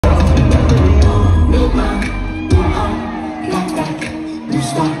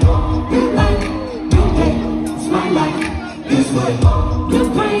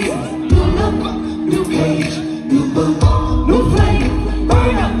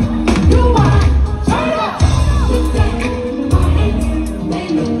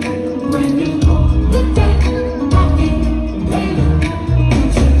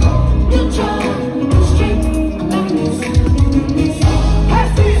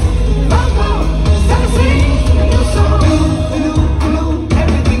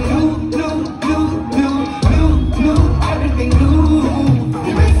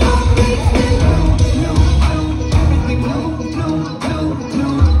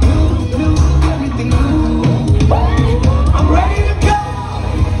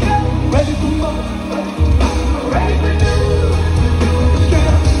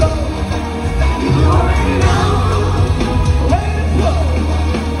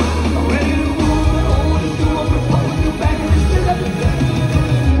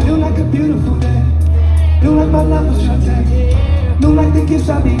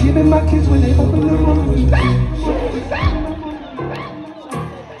giving my kids when they open their mouth.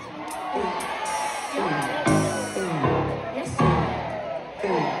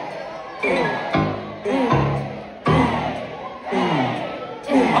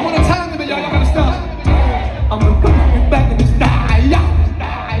 I'm on a time limit, y'all gotta stop. I'm gonna put you back in this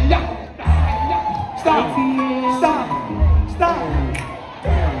Stop. Stop. Stop.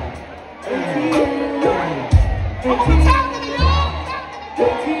 One more time, y'all.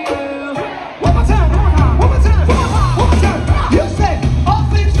 One more time. One more time. One more time. You say all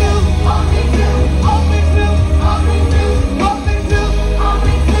things new. All things new. All things new. All things new. All things new.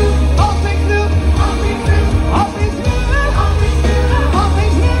 All things new. All things new. All things new. All things new. All things new. All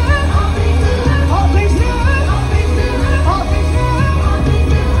things new. All things new. All things new. All things new.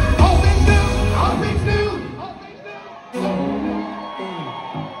 All things new. All things new. All things new.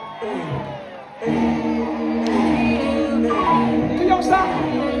 Can y'all stop?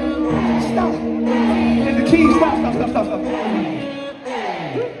 Stop. Hit the keys. Stop.